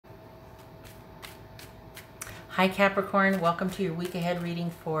Hi Capricorn, welcome to your week ahead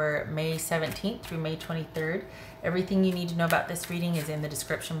reading for May 17th through May 23rd. Everything you need to know about this reading is in the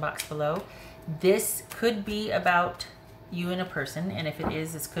description box below. This could be about you and a person, and if it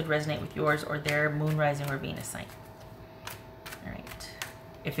is, this could resonate with yours or their moon, rising, or Venus sign. All right.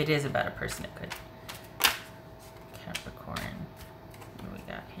 If it is about a person, it could. Capricorn. What do we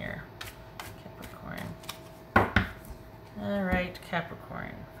got here? Capricorn. All right,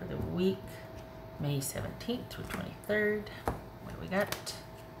 Capricorn, for the week May 17th through 23rd. What do we got?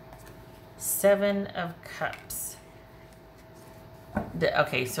 7 of Cups.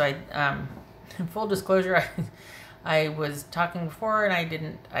 Okay, so in full disclosure, I was talking before and I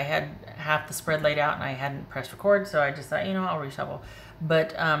had half the spread laid out and I hadn't pressed record, so I just thought, you know, I'll reshuffle.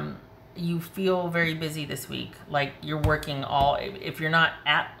 But you feel very busy this week, like you're working if you're not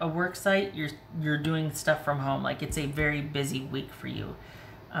at a work site, you're doing stuff from home. Like it's a very busy week for you.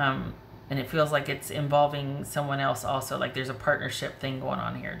 And it feels like it's involving someone else also. Like there's a partnership thing going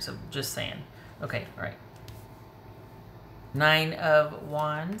on here. So just saying. Okay, all right. 9 of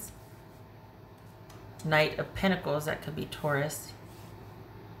Wands. Knight of Pentacles. That could be Taurus.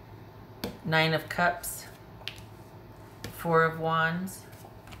 9 of Cups. 4 of Wands.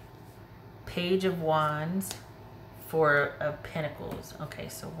 Page of Wands. 4 of Pentacles. Okay,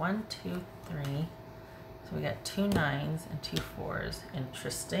 so 1, 2, 3. So we got 2 9s and 2 4s.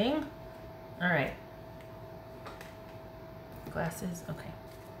 Interesting. All right. Glasses. Okay.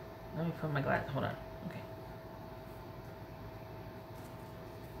 Let me put my glass. Hold on. Okay.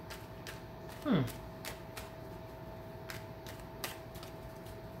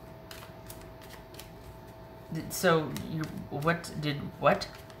 So what?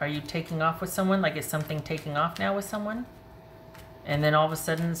 Are you taking off with someone? Like is something taking off now with someone? And then all of a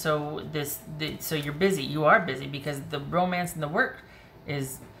sudden, so you're busy. You are busy because the romance and the work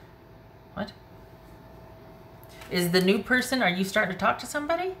is. What? Is the new person, are you starting to talk to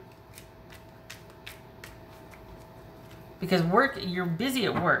somebody? Because you're busy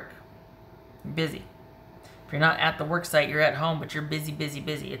at work. Busy. If you're not at the work site, you're at home, but you're busy, busy,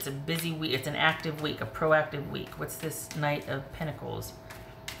 busy. It's a busy week. It's an active week, a proactive week. What's this Knight of Pentacles?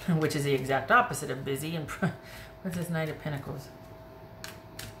 Which is the exact opposite of busy. And what's this Knight of Pentacles?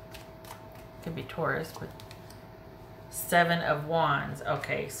 Could be Taurus, but 7 of Wands.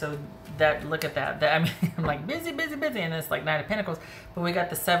 Okay, so look at that. I mean, I'm like busy, busy, busy, and it's like 9 of Pentacles. But we got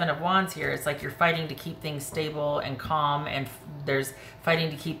the 7 of Wands here. It's like you're fighting to keep things stable and calm, and there's fighting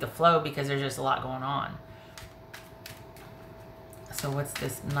to keep the flow because there's just a lot going on. So what's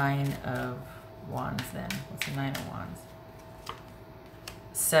this 9 of Wands then? What's the 9 of Wands?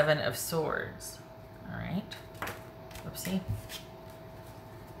 7 of Swords. All right. Whoopsie.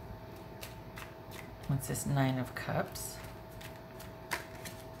 What's this 9 of Cups?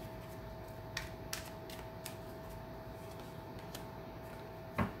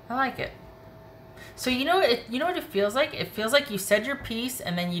 I like it. So you know what it feels like? It feels like you said your piece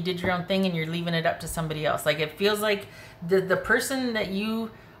and then you did your own thing and you're leaving it up to somebody else. Like it feels like the person that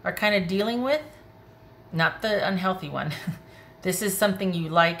you are kind of dealing with, not the unhealthy one. This is something you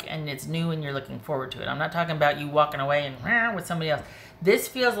like and it's new and you're looking forward to it. I'm not talking about you walking away and with somebody else. This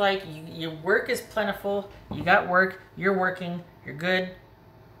feels like your work is plentiful. You got work. You're working. You're good.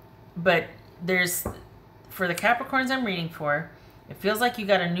 But for the Capricorns I'm reading for, it feels like you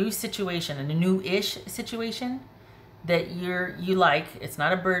got a new situation, a new-ish situation that you like. It's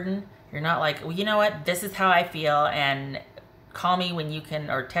not a burden. You're not like, well, you know what? This is how I feel and call me when you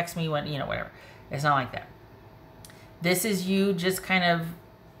can or text me when, you know, whatever. It's not like that. This is you just kind of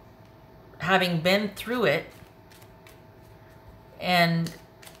having been through it, and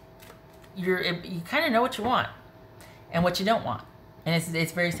you kind of know what you want and what you don't want, and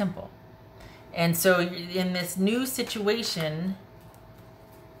it's very simple. And so in this new situation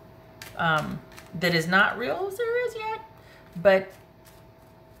that is not real serious yet, but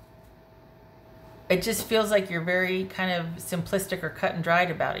it just feels like you're very kind of simplistic or cut and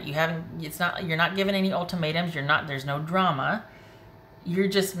dried about it. You're not given any ultimatums. There's no drama. You're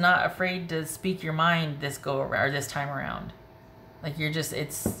just not afraid to speak your mind this time around. Like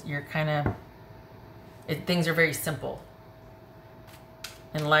things are very simple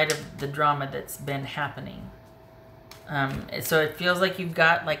in light of the drama that's been happening. So it feels like you've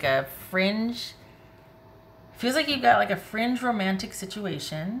got like a fringe romantic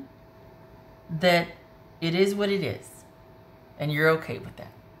situation that it is what it is, and you're okay with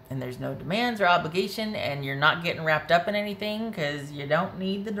that, and there's no demands or obligation, and you're not getting wrapped up in anything because you don't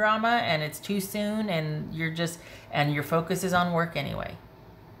need the drama and it's too soon, and your focus is on work anyway.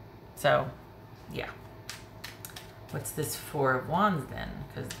 So yeah. What's this Four of Wands then?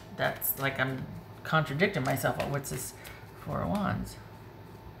 Because that's like I'm contradicting myself. Oh, what's this? Four of Wands.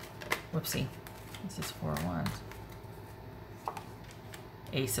 Whoopsie. This is Four of Wands.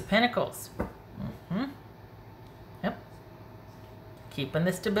 Ace of Pentacles. Yep. Keeping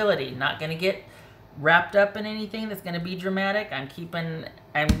the stability. Not going to get wrapped up in anything that's going to be dramatic.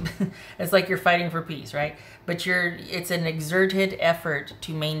 It's like you're fighting for peace, right? But it's an exerted effort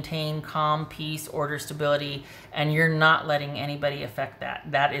to maintain calm, peace, order, stability, and you're not letting anybody affect that.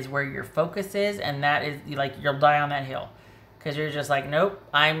 That is where your focus is, and that is like you'll die on that hill. Because you're just like, nope,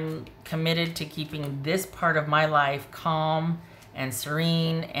 I'm committed to keeping this part of my life calm and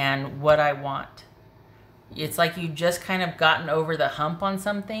serene and what I want. It's like you just kind of gotten over the hump on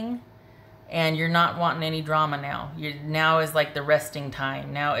something, and you're not wanting any drama now. Now is like the resting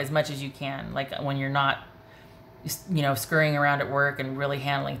time. Now, as much as you can, like when you're not, you know, scurrying around at work and really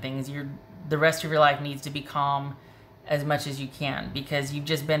handling things. The rest of your life needs to be calm as much as you can, because you've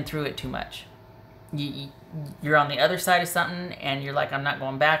just been through it too much. You're on the other side of something, and you're like, I'm not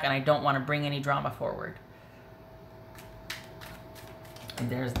going back, and I don't want to bring any drama forward. And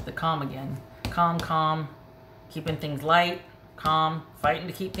there's the calm again. Calm, calm, keeping things light, calm, fighting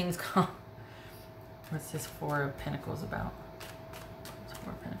to keep things calm. What's this Four of Pentacles about? What's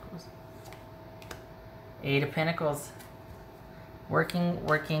Four of Pentacles? Eight of Pentacles. Working,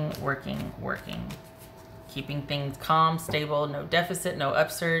 working, working, working. Keeping things calm, stable, no deficit, no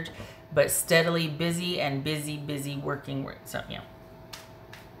upsurge, but steadily busy and busy, busy working. So, yeah.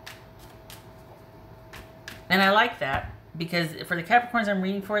 And I like that, because for the Capricorns I'm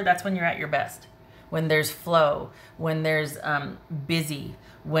reading for, that's when you're at your best. When there's flow, when there's busy,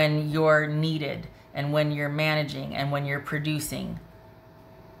 when you're needed, and when you're managing, and when you're producing.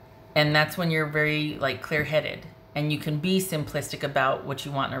 And that's when you're very like clear-headed, and you can be simplistic about what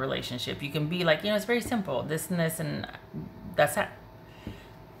you want in a relationship. You can be like, you know, it's very simple, this and this, and that's that.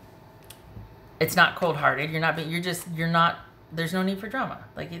 It's not cold-hearted. You're not, there's no need for drama.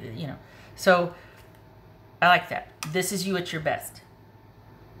 Like, you know. So I like that. This is you at your best.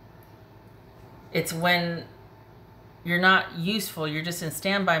 It's when you're not useful, you're just in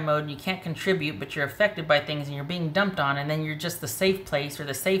standby mode, and you can't contribute, but you're affected by things, and you're being dumped on, and then you're just the safe place or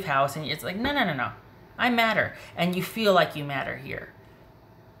the safe house, and it's like, no, no, no, no. I matter, and you feel like you matter here.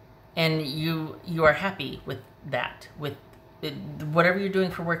 And you are happy with that. With it, whatever you're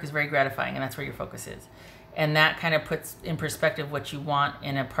doing for work is very gratifying, and that's where your focus is. And that kind of puts in perspective what you want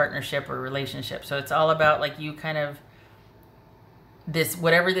in a partnership or relationship. So it's all about like you kind of, this,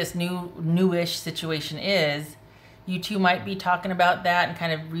 whatever this newish situation is, you two might be talking about that and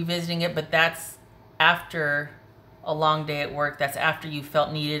kind of revisiting it, but that's after a long day at work. That's after you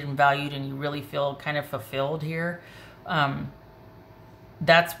felt needed and valued, and you really feel kind of fulfilled here. It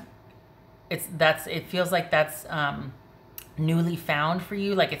feels like that's newly found for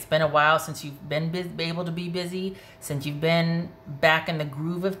you. Like it's been a while since you've been able to be busy, since you've been back in the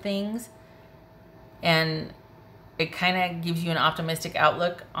groove of things, and it kind of gives you an optimistic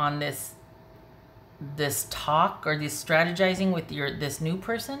outlook on this talk or this strategizing with this new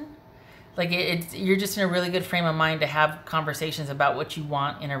person. Like you're just in a really good frame of mind to have conversations about what you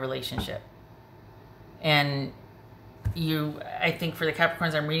want in a relationship. And I think for the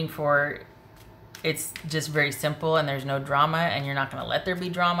Capricorns I'm reading for, it's just very simple, and there's no drama, and you're not going to let there be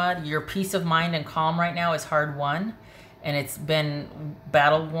drama. Your peace of mind and calm right now is hard won, and it's been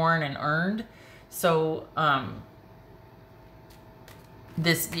battle worn and earned. So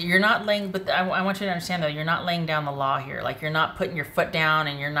you're not laying, but I want you to understand though, you're not laying down the law here. Like you're not putting your foot down,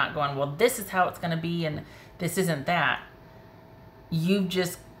 and you're not going, well, this is how it's going to be, and this isn't that. You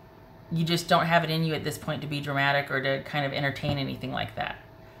just don't have it in you at this point to be dramatic or to kind of entertain anything like that.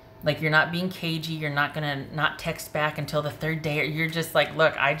 Like you're not being cagey. You're not going to not text back until the third day. Or you're just like,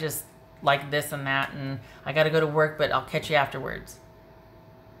 look, I just like this and that, and I got to go to work, but I'll catch you afterwards.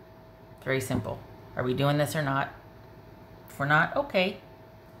 Very simple. Are we doing this or not? If we're not, okay.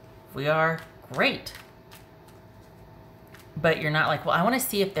 If we are, great. But you're not like, well, I want to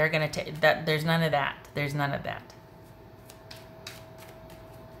see if they're going to take that. There's none of that. There's none of that.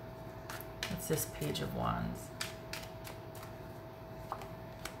 What's this Page of Wands?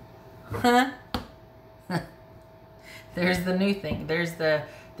 There's the new thing.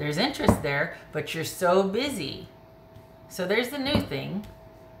 There's interest there, but you're so busy. So there's the new thing.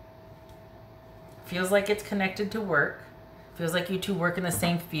 Feels like it's connected to work. Feels like you two work in the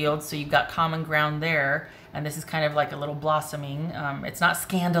same field, so you've got common ground there. And this is kind of like a little blossoming. It's not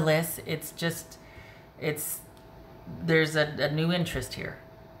scandalous. It's just, there's a new interest here.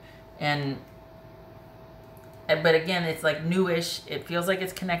 But again, it's like newish. It feels like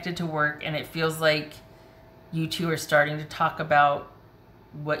it's connected to work, and it feels like you two are starting to talk about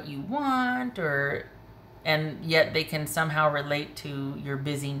what you want, or and yet they can somehow relate to your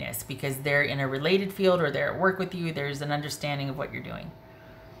busyness because they're in a related field or they're at work with you. There's an understanding of what you're doing.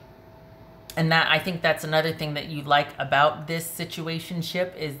 And that, I think that's another thing that you like about this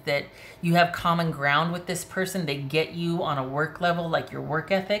situationship, is that you have common ground with this person. They get you on a work level, like your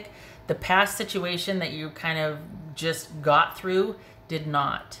work ethic. The past situation that you kind of just got through did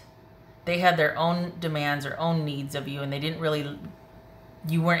not. They had their own demands or own needs of you, and they didn't really,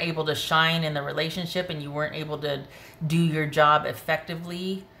 you weren't able to shine in the relationship, and you weren't able to do your job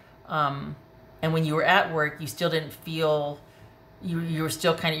effectively. And when you were at work, you still didn't feel, you were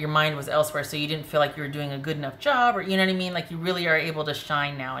still kind of, your mind was elsewhere, so you didn't feel like you were doing a good enough job, or you know what I mean? Like, you really are able to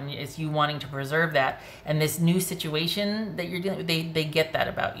shine now, and it's you wanting to preserve that. And this new situation that you're dealing with, they get that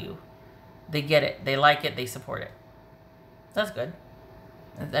about you. They get it. They like it. They support it. That's good.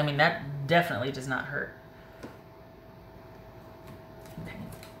 I mean, that definitely does not hurt. Okay.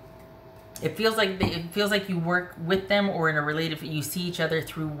 It feels like you work with them, or in a related, you see each other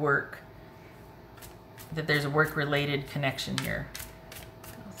through work. That there's a work-related connection here.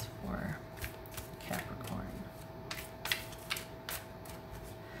 That's for Capricorn.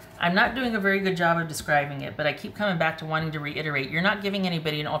 I'm not doing a very good job of describing it, but I keep coming back to wanting to reiterate. You're not giving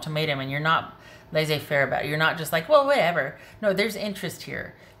anybody an ultimatum, and you're not laissez-faire about it. You're not just like, well, whatever. No, there's interest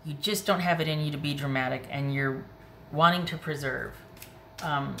here. You just don't have it in you to be dramatic, and you're wanting to preserve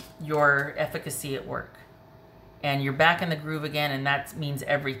your efficacy at work. And you're back in the groove again, and that means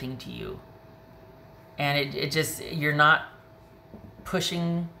everything to you. And it just, you're not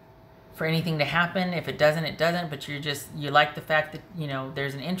pushing for anything to happen. If it doesn't, it doesn't. But you're just, you like the fact that, you know,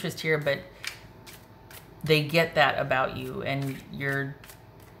 there's an interest here, but they get that about you. And you're,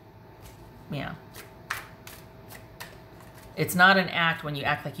 yeah. It's not an act when you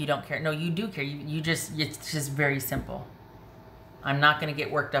act like you don't care. No, you do care. You just, it's just very simple. I'm not going to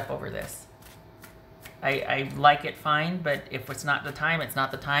get worked up over this. I like it fine, but if it's not the time, it's not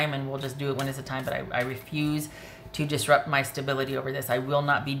the time, and we'll just do it when it's the time. But I refuse to disrupt my stability over this. I will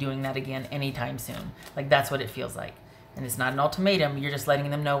not be doing that again anytime soon. Like, that's what it feels like. And it's not an ultimatum. You're just letting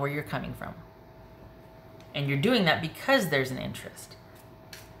them know where you're coming from. And you're doing that because there's an interest.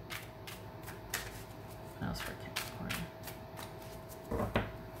 What else for Capricorn?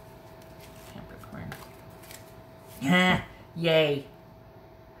 Capricorn. Yay.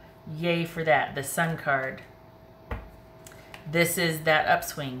 Yay for that. The Sun card. This is that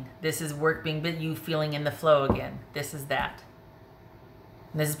upswing. This is work being, you feeling in the flow again. This is that.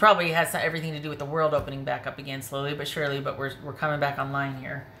 And this is probably has everything to do with the world opening back up again slowly but surely, but we're coming back online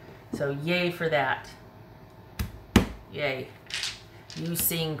here. So yay for that. Yay. You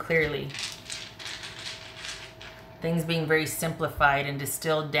seeing clearly. Things being very simplified and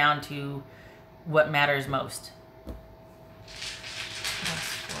distilled down to what matters most.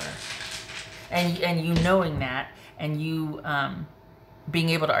 And you knowing that, and you being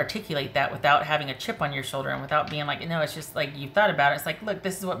able to articulate that without having a chip on your shoulder, and without being like, no, it's just like, you thought about it. It's like, look,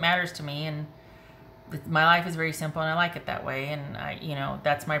 this is what matters to me, and my life is very simple, and I like it that way, and you know,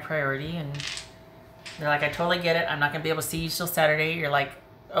 that's my priority. And they're like, I totally get it. I'm not gonna be able to see you till Saturday. You're like,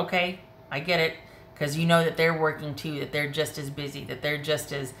 okay, I get it, because you know that they're working too, that they're just as busy, that they're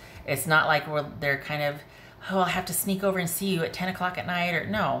just as, it's not like they're kind of, oh, I'll have to sneak over and see you at 10 o'clock at night, or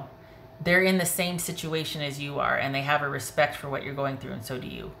no. They're in the same situation as you are, and they have a respect for what you're going through, and so do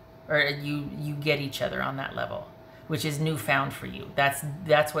you. Or you get each other on that level, which is newfound for you. That's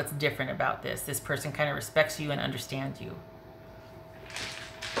what's different about this. This person kind of respects you and understands you.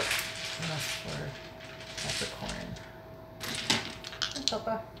 That's for Capricorn. Hi,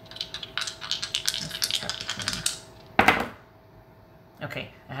 Papa. That's for Capricorn. Okay,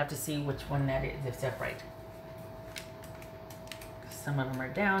 I have to see which one that is, if that's right. Some of them are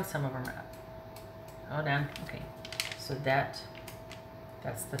down, some of them are up. Oh, down. Okay. So that's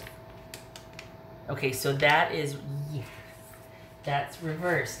the... Okay, so that is... Yes. That's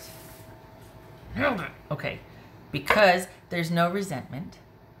reversed. Okay. Because there's no resentment.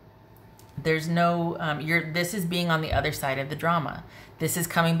 There's no... this is being on the other side of the drama. This is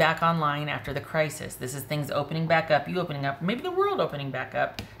coming back online after the crisis. This is things opening back up, you opening up, maybe the world opening back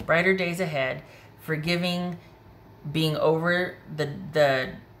up, brighter days ahead, forgiving, being over the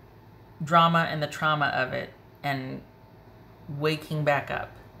drama and the trauma of it, and waking back up,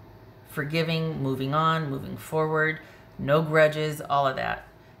 forgiving, moving on, moving forward, no grudges, all of that.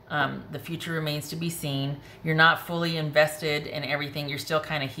 The future remains to be seen. You're not fully invested in everything. You're still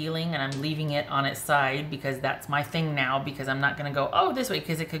kind of healing, and I'm leaving it on its side because that's my thing now, because I'm not going to go, oh, this way,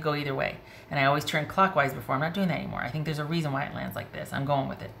 because it could go either way. And I always turn clockwise before. I'm not doing that anymore. I think there's a reason why it lands like this. I'm going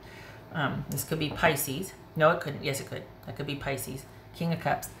with it. This could be Pisces. No, it couldn't. Yes, it could. That could be Pisces. King of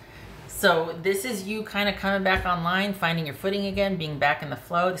Cups. So this is you kind of coming back online, finding your footing again, being back in the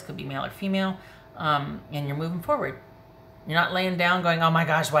flow. This could be male or female, and you're moving forward. You're not laying down going, oh my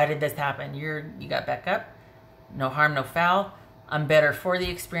gosh, why did this happen? You got back up. No harm, no foul. I'm better for the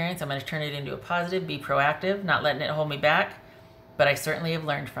experience. I'm going to turn it into a positive, be proactive, not letting it hold me back. But I certainly have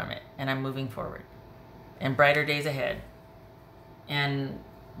learned from it, and I'm moving forward. And brighter days ahead. And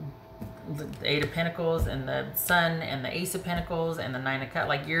the Eight of Pentacles and the Sun and the Ace of Pentacles and the Nine of Cups.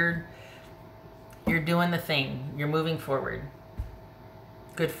 Like you're doing the thing. You're moving forward.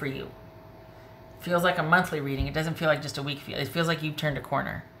 Good for you. Feels like a monthly reading. It doesn't feel like just a week. It feels like you've turned a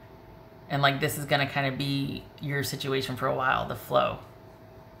corner. And like this is going to kind of be your situation for a while, the flow.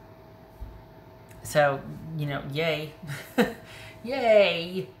 So, you know, yay.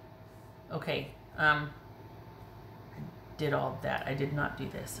 Yay. Okay. I did all of that. I did not do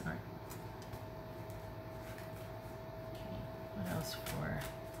this. All right. Okay. What else for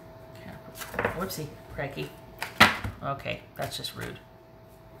Capricorn? Whoopsie. Crikey. Okay. That's just rude.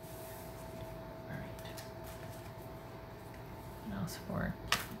 All right. What else for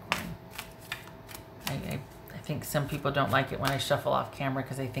Capricorn? I think some people don't like it when I shuffle off camera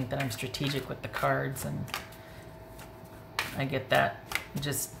because they think that I'm strategic with the cards, and I get that. You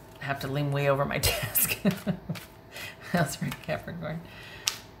just have to lean way over my desk. What else for Capricorn?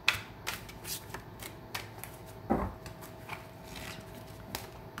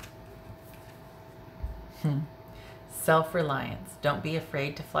 Self-reliance. Don't be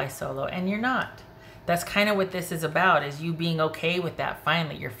afraid to fly solo, and you're not. That's kind of what this is about, is you being okay with that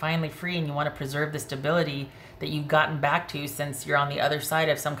finally. You're finally free, and you want to preserve the stability that you've gotten back to since you're on the other side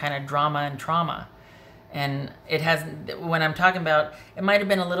of some kind of drama and trauma. And it hasn't, when I'm talking about, it might have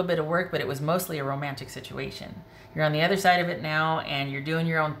been a little bit of work, but it was mostly a romantic situation. You're on the other side of it now, and you're doing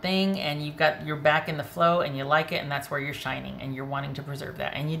your own thing, and you're back in the flow, and you like it, and that's where you're shining, and you're wanting to preserve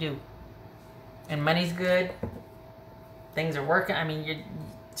that, and you do. And money's good. Things are working. I mean, you're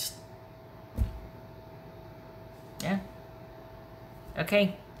just, yeah.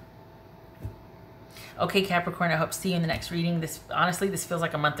 Okay. Okay, Capricorn, I hope to see you in the next reading. Honestly, this feels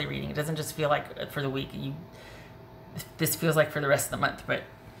like a monthly reading. It doesn't just feel like for the week. This feels like for the rest of the month, but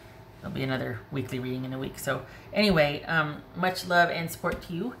there'll be another weekly reading in a week. So anyway, much love and support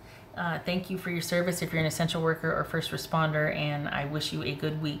to you. Thank you for your service if you're an essential worker or first responder, and I wish you a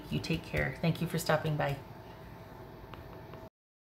good week. You take care. Thank you for stopping by.